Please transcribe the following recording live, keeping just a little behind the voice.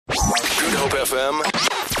Hope FM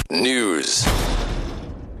News.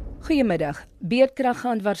 Goeiemiddag. Beurtkrag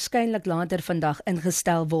gaan waarskynlik later vandag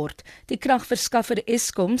ingestel word. Die kragverskaffer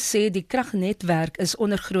Eskom sê die kragnetwerk is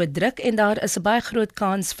onder groot druk en daar is 'n baie groot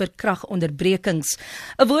kans vir kragonderbrekings.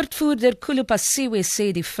 'n Woordvoerder Kulupasiwe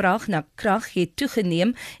sê die vraag na krag het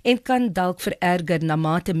toegeneem en kan dalk vererger na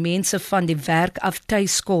mate mense van die werk af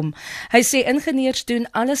tuiskom. Hy sê ingenieurs doen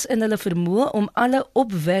alles in hulle vermoë om alle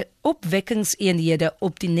opwekkingseenhede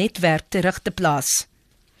op die netwerk terug te plaas.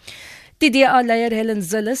 Die DA-leier Helen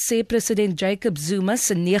Zille sê president Jacob Zuma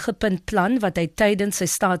se 9-punt plan wat hy tydens sy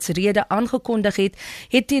staatsrede aangekondig het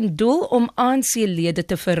ten doel om ANC-lede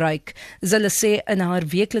te verryk. Zille sê in haar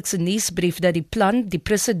weeklikse nuusbrief dat die plan die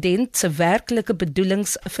president se werklike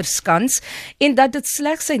bedoelings verskans en dat dit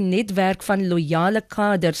slegs sy netwerk van loyale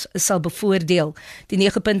kaders sal bevoordeel. Die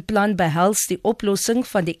 9-punt plan behels die oplossing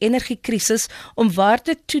van die energiekrisis om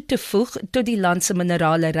waarde toe te voeg tot die land se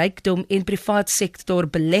minerale rykdom en privaat sektor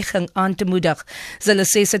belegging aan te moedig. Hulle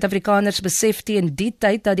sê Suid-Afrikaners besef teen die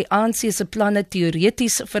tyd dat die ANC se planne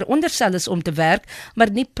teoreties veronderstel is om te werk,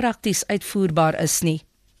 maar nie prakties uitvoerbaar is nie.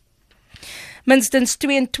 Minstens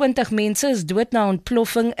 22 mense is dood na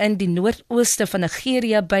ontploffing in die noordooste van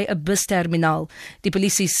Nigeria by 'n busterminaal. Die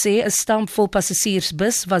polisie sê 'n stampvol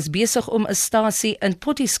passasiersbus was besig om 'n stasie in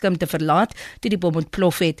Potchefstroom te verlaat toe die bom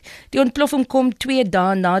ontplof het. Die ontploffing kom 2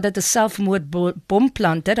 dae nadat 'n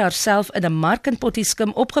selfmoordbomplanter haarself in 'n mark in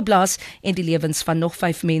Potchefstroom opgeblaas en die lewens van nog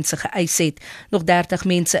 5 mense geëis het. Nog 30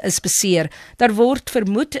 mense is beseer. Daar word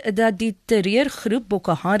vermoed dat die terreurgroep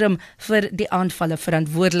Boko Haram vir die aanvalle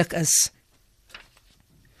verantwoordelik is.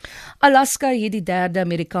 Alaska het die 3de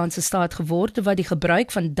Amerikaanse staat geword wat die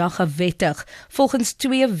gebruik van dagga wettig. Volgens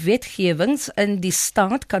 2 wetgewings in die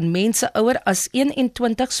staat kan mense ouer as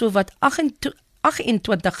 21 sowat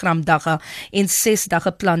 28 gram dagga en 6 dagga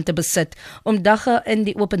plante besit. Om dagga in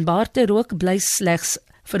die openbaar te rook bly slegs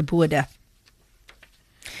verbode.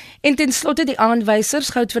 En ten slotte die aanwysers,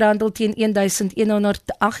 goud verhandel teen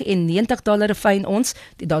 $1,198 'n fyn ons,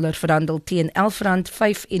 die dollar verhandel teen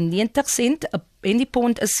R11.95 en die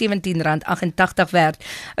pond is R17.88 werd.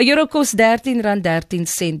 'n euro kos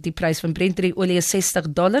R13.13, die prys van Brent-olie is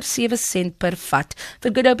 $60.07 per vat.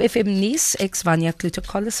 Vir Good Hope FM nuus, ek Vanya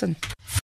Kluter-Collison.